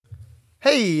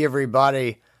Hey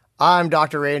everybody, I'm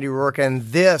Dr. Andy Rourke and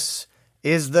this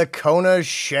is the Kona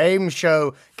Shame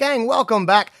Show. Gang, welcome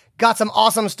back. Got some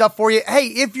awesome stuff for you. Hey,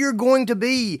 if you're going to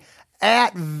be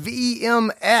at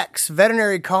VMX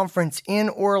Veterinary Conference in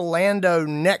Orlando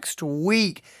next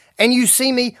week and you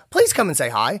see me, please come and say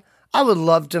hi. I would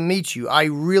love to meet you. I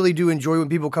really do enjoy when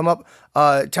people come up,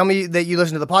 tell me that you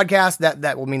listen to the podcast.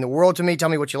 That will mean the world to me. Tell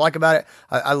me what you like about it.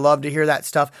 I love to hear that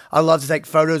stuff. I love to take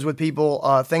photos with people,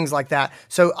 things like that.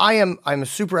 So I'm a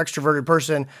super extroverted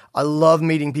person. I love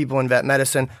meeting people in vet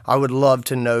medicine. I would love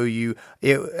to know you.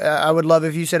 I would love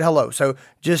if you said hello. So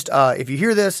just, if you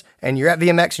hear this and you're at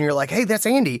VMX and you're like, hey, that's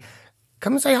Andy,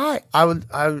 come and say hi.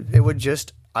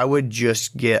 I would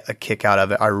just get a kick out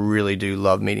of it. I really do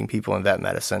love meeting people in vet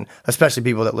medicine, especially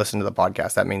people that listen to the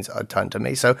podcast. That means a ton to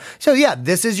me. So yeah,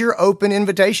 this is your open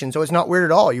invitation. So it's not weird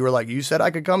at all. You were like, you said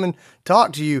I could come and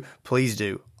talk to you. Please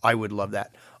do. I would love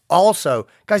that. Also,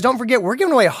 guys, don't forget, we're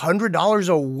giving away $100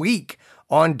 a week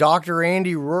on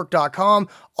drandyrourke.com.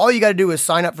 All you got to do is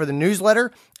sign up for the newsletter,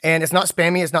 and it's not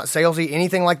spammy, it's not salesy,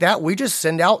 anything like that. We just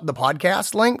send out the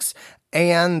podcast links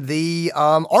and the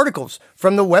articles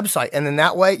from the website. And then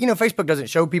that way, Facebook doesn't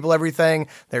show people everything.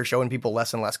 They're showing people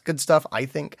less and less good stuff, I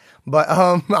think. But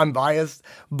I'm biased.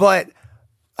 But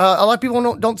a lot of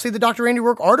people don't see the Dr. Andy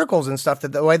Rourke articles and stuff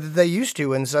the way that they used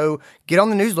to. And so get on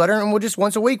the newsletter and we'll just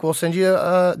once a week, we'll send you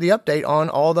the update on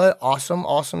all the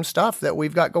awesome stuff that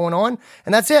we've got going on.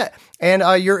 And that's it.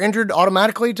 And you're entered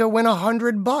automatically to win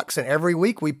 $100. And every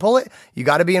week we pull it. You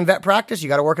got to be in vet practice. You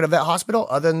got to work at a vet hospital.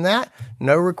 Other than that,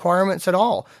 no requirements at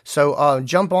all. So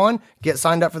jump on, get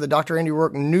signed up for the Dr. Andy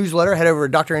Rourke newsletter. Head over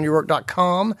to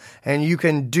drandyrourke.com and you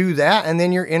can do that. And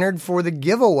then you're entered for the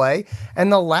giveaway.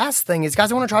 And the last thing is,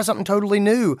 guys, I want to try something totally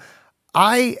new.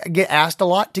 I get asked a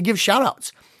lot to give shout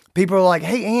outs. People are like,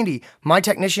 hey, Andy, my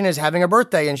technician is having a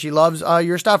birthday and she loves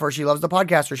your stuff, or she loves the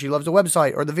podcast, or she loves the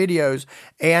website or the videos.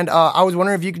 And I was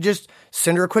wondering if you could just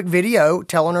send her a quick video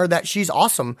telling her that she's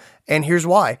awesome. And here's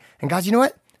why. And guys, you know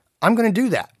what? I'm going to do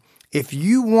that. If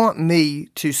you want me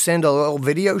to send a little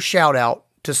video shout out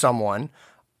to someone,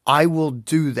 I will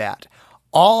do that.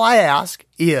 All I ask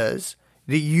is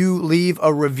that you leave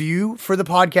a review for the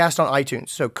podcast on iTunes.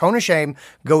 So Kona Shame,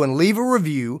 go and leave a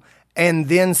review and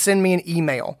then send me an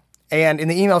email. And in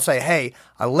the email say, hey,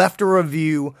 I left a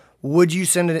review. Would you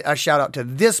send a shout out to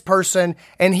this person?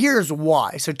 And here's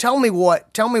why. So tell me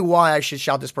why I should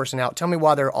shout this person out. Tell me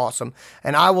why they're awesome.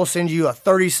 And I will send you a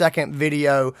 30-second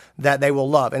video that they will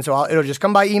love. And so it'll just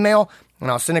come by email and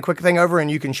I'll send a quick thing over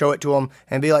and you can show it to them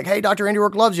and be like, hey, Dr. Andy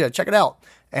Rourke loves you. Check it out.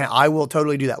 And I will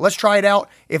totally do that. Let's try it out.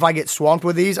 If I get swamped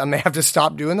with these, I may have to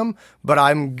stop doing them, but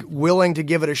I'm willing to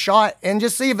give it a shot and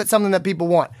just see if it's something that people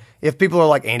want. If people are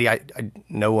like, Andy,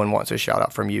 no one wants a shout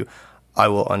out from you, I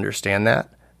will understand that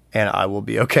and I will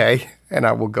be okay and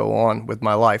I will go on with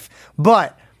my life.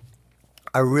 But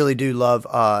I really do love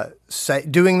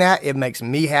doing that. It makes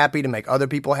me happy to make other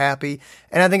people happy.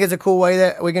 And I think it's a cool way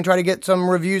that we can try to get some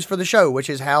reviews for the show, which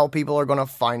is how people are going to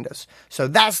find us. So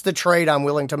that's the trade I'm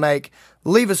willing to make.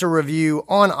 Leave us a review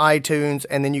on iTunes,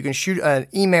 and then you can shoot an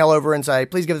email over and say,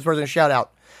 please give this person a shout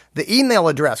out. The email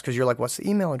address, because you're like, what's the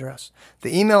email address?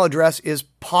 The email address is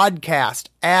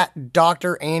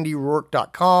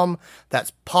podcast@drandyrourke.com.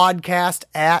 That's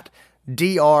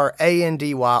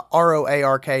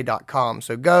podcast@drandyroark.com.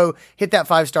 So go hit that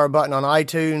 5-star button on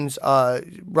iTunes,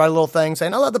 write a little thing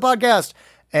saying, I love the podcast.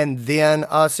 And then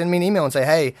send me an email and say,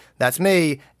 hey, that's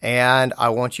me. And I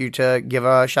want you to give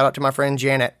a shout out to my friend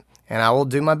Janet. And I will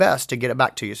do my best to get it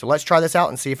back to you. So let's try this out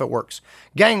and see if it works.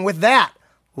 Gang, with that,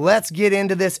 let's get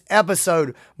into this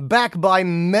episode. Back by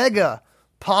mega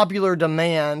popular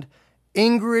demand,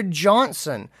 Ingrid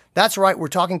Johnson. That's right, we're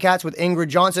talking cats with Ingrid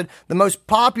Johnson. The most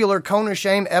popular Kona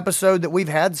Shame episode that we've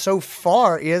had so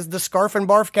far is the Scarf and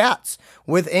Barf Cats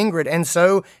with Ingrid. And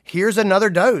so here's another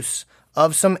dose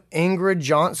of some Ingrid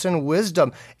Johnson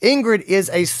wisdom. Ingrid is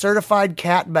a certified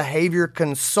cat behavior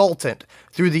consultant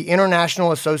through the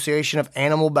International Association of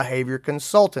Animal Behavior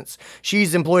Consultants.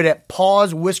 She's employed at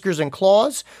Paws, Whiskers, and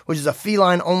Claws, which is a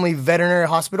feline-only veterinary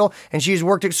hospital, and she's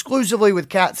worked exclusively with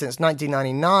cats since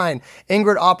 1999.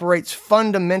 Ingrid operates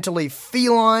Fundamentally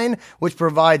Feline, which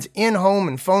provides in-home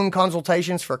and phone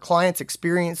consultations for clients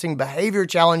experiencing behavior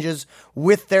challenges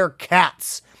with their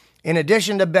cats. In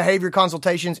addition to behavior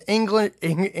consultations,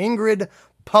 Ingrid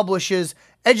publishes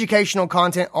educational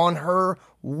content on her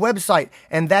website,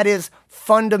 and that is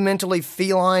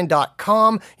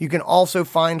fundamentallyfeline.com. You can also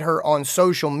find her on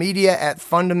social media at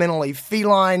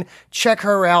fundamentallyfeline. Check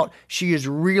her out. She is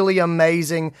really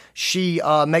amazing. She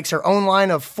makes her own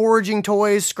line of foraging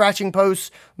toys, scratching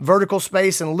posts, vertical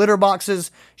space, and litter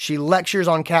boxes. She lectures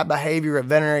on cat behavior at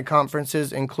veterinary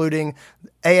conferences, including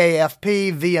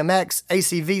AAFP, VMX,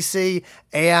 ACVC,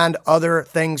 and other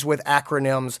things with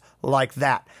acronyms like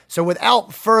that. So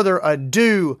without further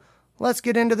ado, let's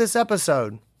get into this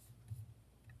episode.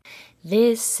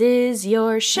 This is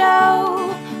your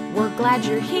show. We're glad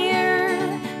you're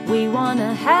here. We want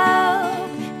to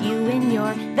help you in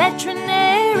your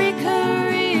veterinary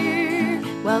career.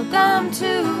 Welcome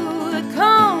to the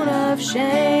Cone of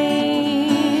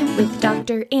Shame with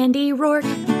Dr. Andy Rourke.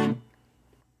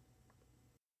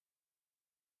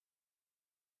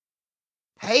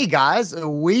 Hey guys,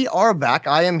 we are back.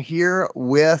 I am here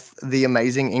with the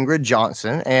amazing Ingrid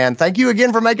Johnson, and thank you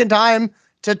again for making time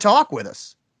to talk with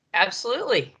us.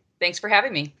 Absolutely. Thanks for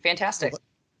having me. Fantastic.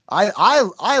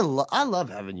 I love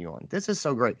having you on. This is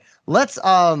so great. Let's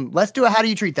do a how do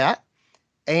you treat that?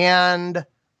 And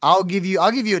I'll give you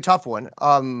a tough one.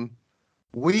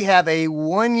 We have a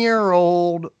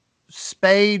 1-year-old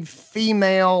spayed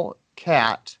female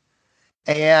cat,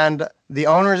 and the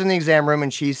owner's in the exam room,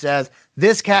 and she says,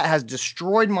 "This cat has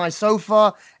destroyed my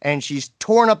sofa, and she's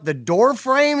torn up the door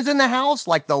frames in the house,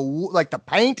 like the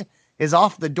paint is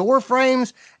off the door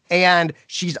frames, and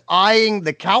she's eyeing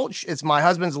the couch. It's my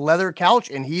husband's leather couch,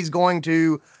 and he's going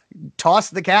to toss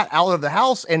the cat out of the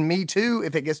house, and me too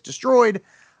if it gets destroyed."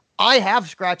 I have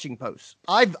scratching posts.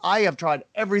 I have tried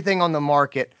everything on the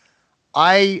market.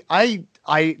 I'm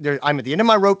at the end of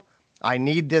my rope. I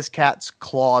need this cat's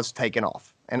claws taken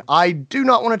off, and I do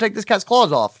not want to take this cat's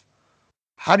claws off.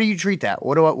 How do you treat that?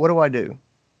 What do I do?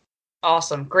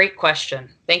 Awesome. Great question.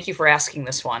 Thank you for asking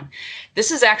this one. This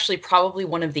is actually probably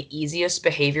one of the easiest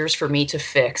behaviors for me to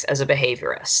fix as a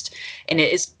behaviorist. And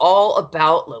it is all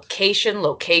about location,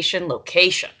 location,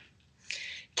 location.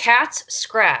 Cats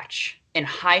scratch in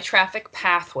high traffic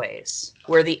pathways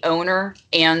where the owner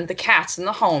and the cats in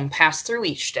the home pass through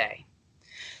each day.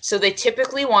 So they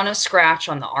typically want to scratch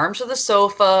on the arms of the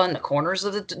sofa and the corners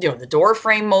of the door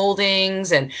frame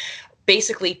moldings and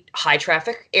basically high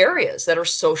traffic areas that are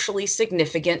socially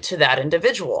significant to that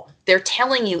individual. They're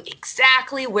telling you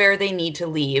exactly where they need to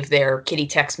leave their kitty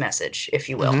text message, if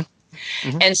you will. Mm-hmm.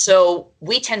 Mm-hmm. And so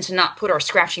we tend to not put our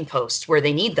scratching posts where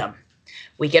they need them.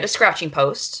 We get a scratching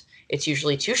post. It's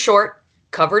usually too short,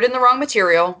 covered in the wrong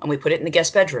material, and we put it in the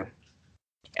guest bedroom.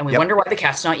 And we wonder why the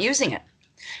cat's not using it.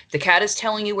 The cat is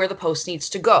telling you where the post needs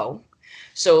to go.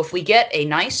 So if we get a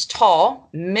nice tall,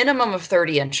 minimum of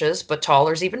 30 inches, but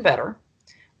taller is even better,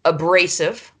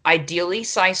 abrasive, ideally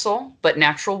sisal, but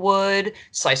natural wood,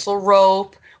 sisal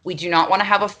rope. We do not want to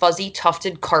have a fuzzy,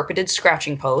 tufted, carpeted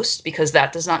scratching post because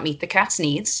that does not meet the cat's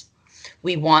needs.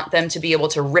 We want them to be able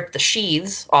to rip the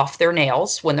sheaths off their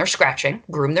nails when they're scratching,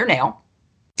 groom their nail,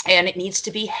 and it needs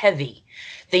to be heavy.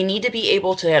 They need to be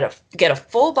able to get a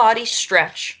full body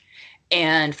stretch,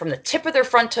 and from the tip of their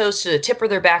front toes to the tip of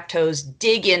their back toes,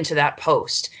 dig into that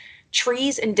post.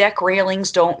 Trees and deck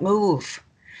railings don't move.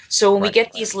 So when we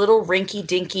get these little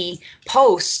rinky-dinky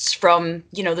posts from,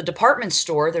 the department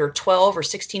store that are 12 or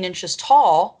 16 inches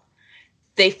tall,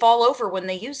 they fall over when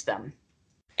they use them.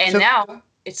 And now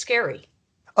it's scary.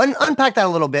 Unpack that a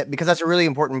little bit, because that's a really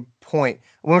important point.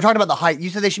 When we're talking about the height, you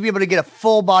said they should be able to get a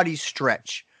full body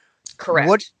stretch.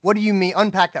 Correct. What do you mean?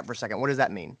 Unpack that for a second. What does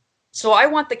that mean? So I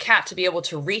want the cat to be able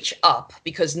to reach up,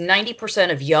 because 90%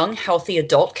 of young, healthy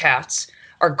adult cats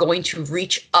are going to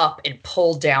reach up and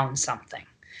pull down something.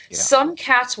 Yeah. Some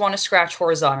cats want to scratch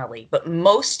horizontally, but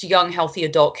most young, healthy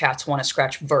adult cats want to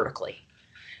scratch vertically.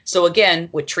 So again,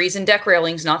 with trees and deck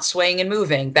railings not swaying and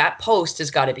moving, that post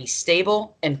has got to be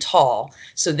stable and tall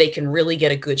so they can really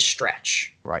get a good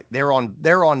stretch. Right. They're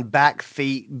on back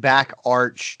feet, back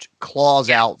arched, claws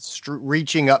out,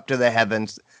 reaching up to the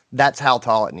heavens. That's how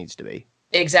tall it needs to be.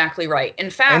 Exactly right. In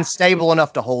fact, and stable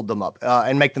enough to hold them up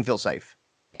and make them feel safe.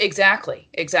 Exactly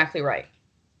right.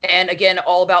 And again,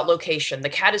 all about location. The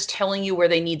cat is telling you where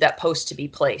they need that post to be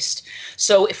placed.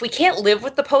 So if we can't live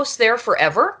with the post there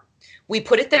forever, we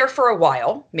put it there for a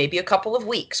while, maybe a couple of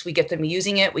weeks. We get them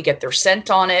using it. We get their scent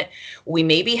on it. We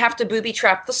maybe have to booby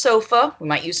trap the sofa. We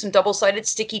might use some double-sided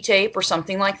sticky tape or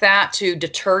something like that to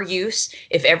deter use.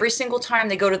 If every single time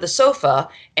they go to the sofa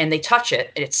and they touch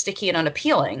it, it's sticky and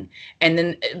unappealing, and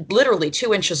then literally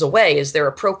 2 inches away is their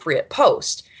appropriate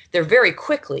post, they're very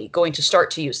quickly going to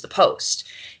start to use the post.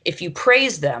 If you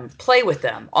praise them, play with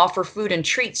them, offer food and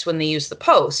treats when they use the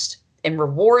post, and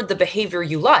reward the behavior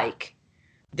you like,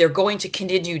 they're going to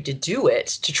continue to do it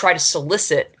to try to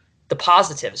solicit the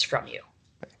positives from you.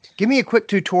 Give me a quick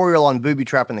tutorial on booby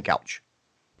trapping the couch.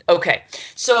 Okay,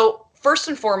 so first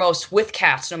and foremost, with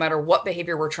cats, no matter what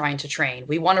behavior we're trying to train,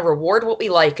 we want to reward what we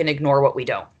like and ignore what we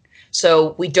don't.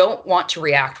 So we don't want to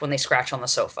react when they scratch on the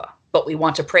sofa, but we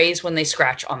want to praise when they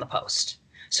scratch on the post.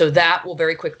 So that will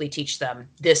very quickly teach them,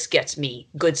 this gets me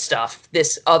good stuff.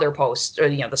 This other post, or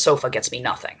the sofa gets me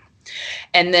nothing.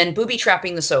 And then booby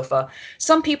trapping the sofa.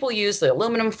 Some people use the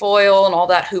aluminum foil and all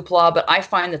that hoopla, but I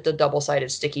find that the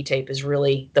double-sided sticky tape is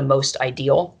really the most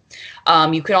ideal.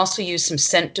 You can also use some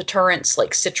scent deterrents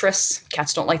like citrus.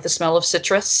 Cats don't like the smell of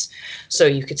citrus, so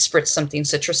you could spritz something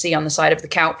citrusy on the side of the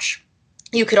couch.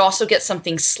 You could also get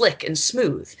something slick and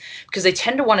smooth because they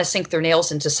tend to want to sink their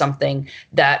nails into something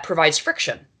that provides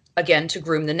friction, again, to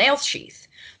groom the nail sheath.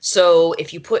 So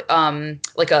if you put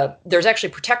there's actually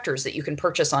protectors that you can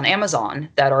purchase on Amazon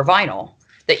that are vinyl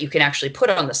that you can actually put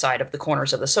on the side of the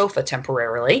corners of the sofa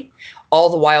temporarily, all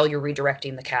the while you're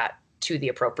redirecting the cat to the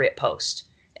appropriate post.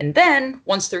 And then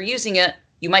once they're using it,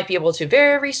 you might be able to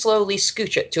very slowly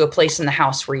scooch it to a place in the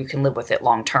house where you can live with it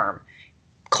long term,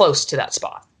 close to that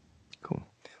spot.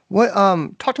 What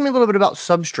talk to me a little bit about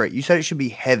substrate. You said it should be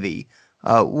heavy.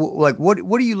 What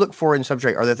do you look for in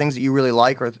substrate? Are there things that you really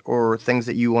like or things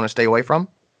that you want to stay away from?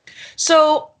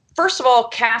 So, first of all,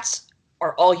 cats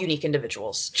are all unique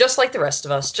individuals, just like the rest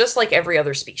of us, just like every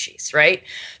other species, right?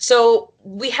 So,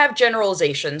 we have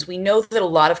generalizations. We know that a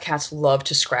lot of cats love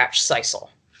to scratch sisal.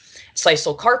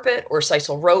 Sisal carpet or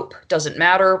sisal rope, doesn't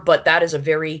matter, but that is a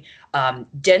very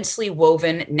densely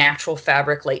woven natural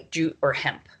fabric like jute or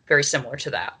hemp, very similar to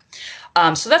that.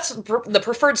 So that's the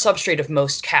preferred substrate of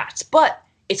most cats, but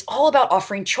it's all about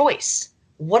offering choice.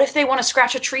 What if they want to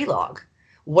scratch a tree log?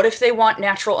 What if they want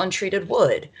natural untreated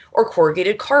wood or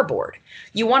corrugated cardboard?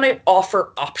 You want to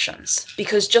offer options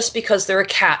because just because they're a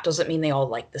cat doesn't mean they all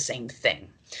like the same thing.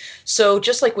 So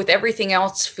just like with everything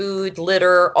else, food,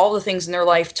 litter, all the things in their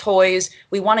life, toys,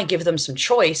 we want to give them some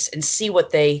choice and see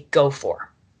what they go for.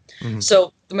 Mm-hmm.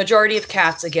 So the majority of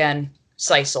cats, again,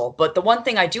 sisal. But the one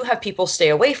thing I do have people stay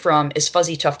away from is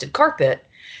fuzzy tufted carpet.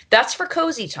 That's for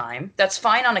cozy time. That's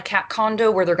fine on a cat condo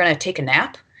where they're going to take a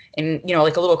nap and,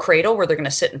 like a little cradle where they're going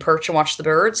to sit and perch and watch the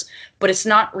birds. But it's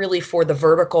not really for the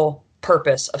vertical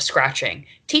purpose of scratching.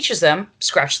 Teaches them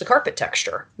scratch the carpet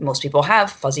texture. Most people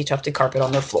have fuzzy tufted carpet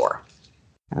on their floor.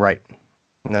 Right.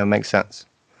 No, makes sense.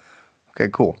 Okay,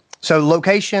 cool. So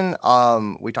location,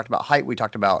 we talked about height, we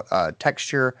talked about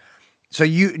texture. So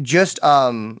you just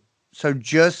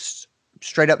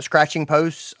straight up scratching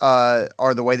posts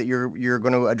are the way that you're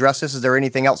going to address this. Is there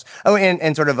anything else? Oh,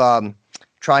 and sort of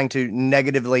trying to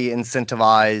negatively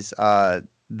incentivize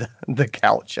the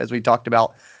couch, as we talked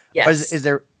about. Yes. Is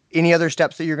there any other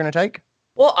steps that you're going to take?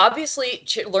 Well, obviously,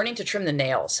 learning to trim the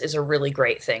nails is a really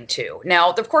great thing, too.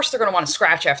 Now, of course, they're going to want to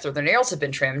scratch after their nails have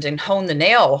been trimmed and hone the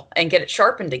nail and get it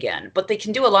sharpened again. But they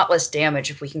can do a lot less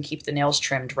damage if we can keep the nails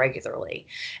trimmed regularly.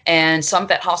 And some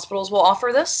vet hospitals will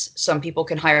offer this. Some people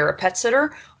can hire a pet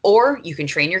sitter, or you can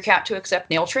train your cat to accept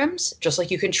nail trims, just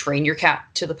like you can train your cat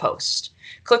to the post.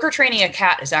 Clicker training a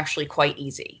cat is actually quite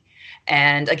easy.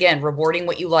 And again, rewarding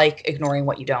what you like, ignoring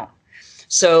what you don't.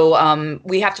 So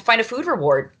we have to find a food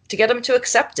reward to get them to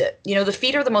accept it. The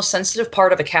feet are the most sensitive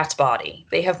part of a cat's body.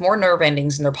 They have more nerve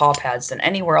endings in their paw pads than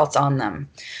anywhere else on them.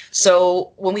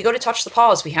 So when we go to touch the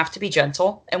paws, we have to be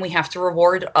gentle and we have to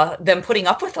reward them putting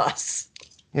up with us.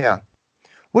 Yeah.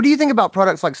 What do you think about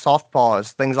products like soft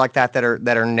paws, things like that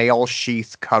are nail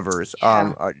sheath covers?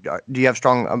 Yeah. Do you have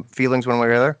strong feelings one way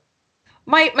or the other?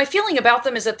 My feeling about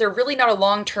them is that they're really not a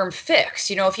long-term fix.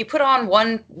 If you put on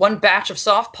one batch of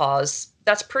soft paws,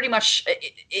 that's pretty much,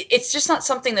 it's just not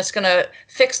something that's going to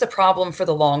fix the problem for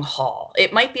the long haul.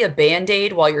 It might be a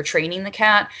Band-Aid while you're training the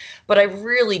cat, but I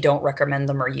really don't recommend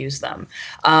them or use them.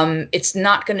 It's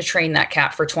not going to train that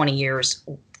cat for 20 years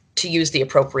to use the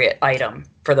appropriate item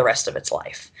for the rest of its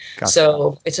life. Gotcha.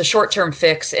 So it's a short-term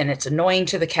fix and it's annoying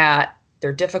to the cat.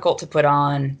 They're difficult to put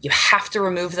on. You have to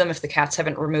remove them if the cats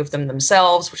haven't removed them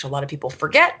themselves, which a lot of people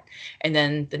forget. And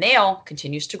then the nail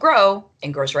continues to grow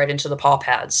and grows right into the paw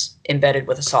pads embedded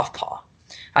with a soft paw.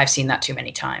 I've seen that too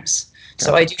many times.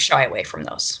 So I do shy away from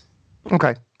those.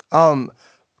 Okay.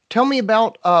 Tell me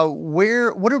about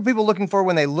what are people looking for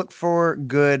when they look for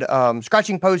good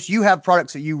scratching posts? You have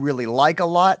products that you really like a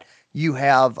lot. You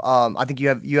have, I think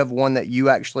you have one that you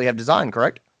actually have designed,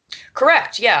 correct?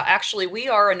 Correct. Yeah. Actually, we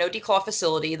are a no declaw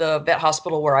facility, the vet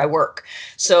hospital where I work.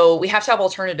 So we have to have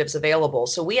alternatives available.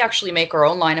 So we actually make our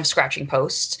own line of scratching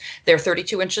posts. They're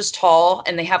 32 inches tall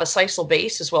and they have a sisal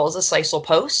base as well as a sisal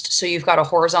post. So you've got a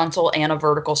horizontal and a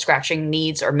vertical scratching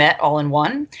needs are met all in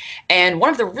one. And one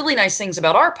of the really nice things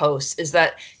about our posts is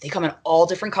that they come in all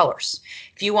different colors.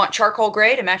 If you want charcoal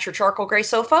gray to match your charcoal gray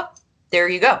sofa, there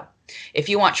you go. If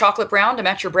you want chocolate brown to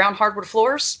match your brown hardwood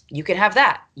floors, you can have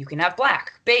that. You can have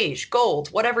black, beige, gold,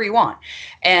 whatever you want.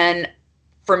 And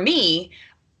for me,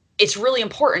 it's really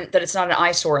important that it's not an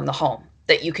eyesore in the home,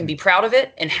 that you can be proud of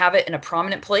it and have it in a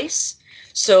prominent place.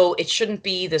 So it shouldn't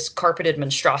be this carpeted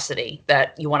monstrosity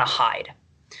that you want to hide.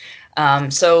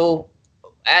 So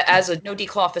as a no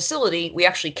declaw facility, we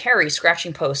actually carry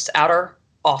scratching posts at our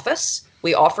office.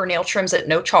 We offer nail trims at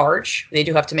no charge. They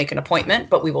do have to make an appointment,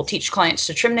 but we will teach clients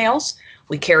to trim nails.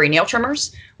 We carry nail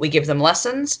trimmers. We give them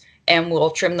lessons, and we'll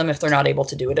trim them if they're not able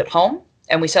to do it at home.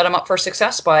 And we set them up for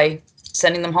success by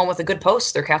sending them home with a good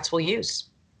post their cats will use.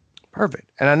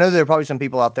 Perfect. And I know there are probably some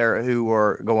people out there who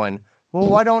are going, well,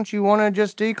 why don't you want to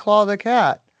just declaw the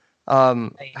cat?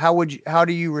 How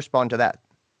do you respond to that?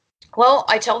 Well,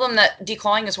 I tell them that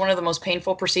declawing is one of the most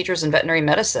painful procedures in veterinary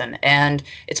medicine, and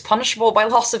it's punishable by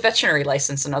loss of veterinary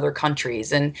license in other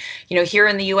countries. And, here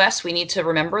in the U.S., we need to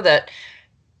remember that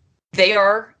they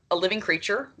are a living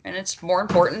creature, and it's more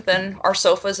important than our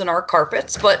sofas and our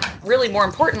carpets. But really, more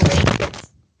importantly,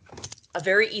 it's a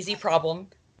very easy problem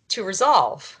to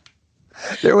resolve.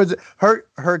 There was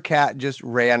her cat just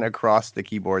ran across the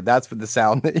keyboard. That's what the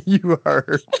sound that you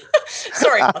heard.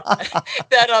 Sorry about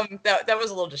that. That was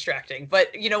a little distracting,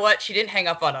 but you know what? She didn't hang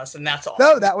up on us, and that's all.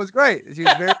 No, that was great. She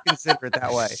was very considerate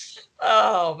that way.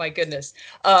 Oh my goodness.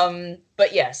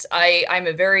 But yes, I'm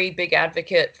a very big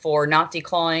advocate for not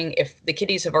declawing. If the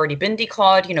kitties have already been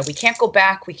declawed, we can't go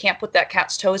back. We can't put that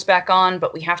cat's toes back on,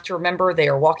 but we have to remember they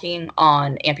are walking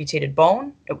on amputated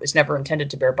bone. It was never intended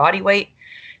to bear body weight.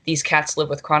 These cats live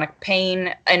with chronic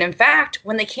pain. And in fact,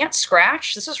 when they can't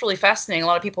scratch, this is really fascinating. A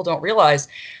lot of people don't realize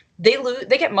they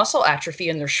get muscle atrophy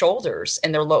in their shoulders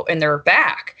and their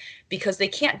back because they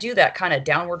can't do that kind of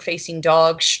downward facing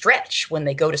dog stretch when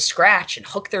they go to scratch and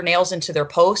hook their nails into their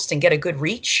post and get a good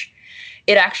reach.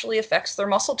 It actually affects their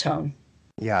muscle tone.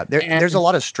 Yeah, there's a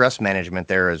lot of stress management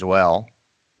there as well.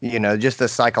 Just the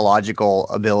psychological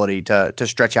ability to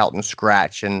stretch out and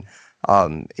scratch. And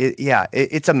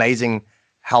it's amazing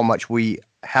how much we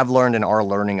have learned and are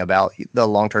learning about the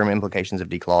long-term implications of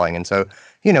declawing. And so,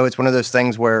 it's one of those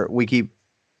things where we keep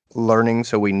learning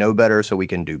so we know better, so we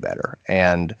can do better.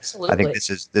 And absolutely. I think this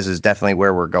is definitely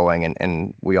where we're going,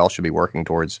 and we all should be working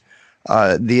towards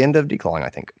the end of declawing, I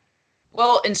think.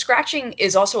 Well, and scratching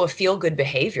is also a feel-good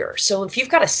behavior. So if you've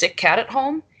got a sick cat at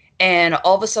home and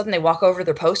all of a sudden they walk over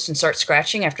their post and start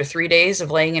scratching after 3 days of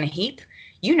laying in a heap,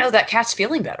 that cat's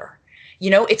feeling better.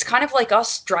 It's kind of like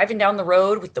us driving down the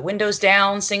road with the windows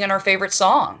down, singing our favorite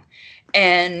song.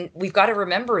 And we've got to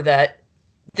remember that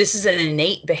this is an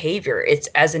innate behavior. It's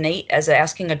as innate as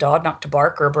asking a dog not to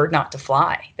bark or a bird not to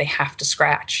fly. They have to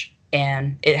scratch,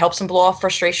 and it helps them blow off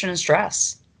frustration and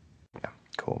stress. Yeah,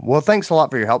 cool. Well, thanks a lot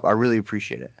for your help. I really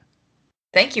appreciate it.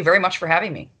 Thank you very much for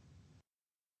having me.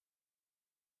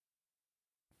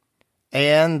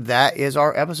 And that is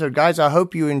our episode, guys. I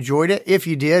hope you enjoyed it. If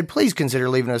you did, please consider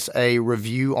leaving us a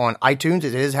review on iTunes.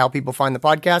 It is how people find the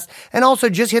podcast. And also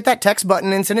just hit that text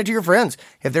button and send it to your friends.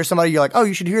 If there's somebody you're like, oh,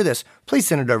 you should hear this, please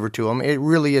send it over to them. It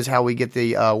really is how we get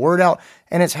the word out,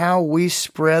 and it's how we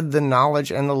spread the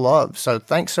knowledge and the love. So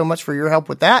thanks so much for your help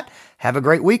with that. Have a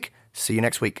great week. See you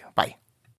next week. Bye.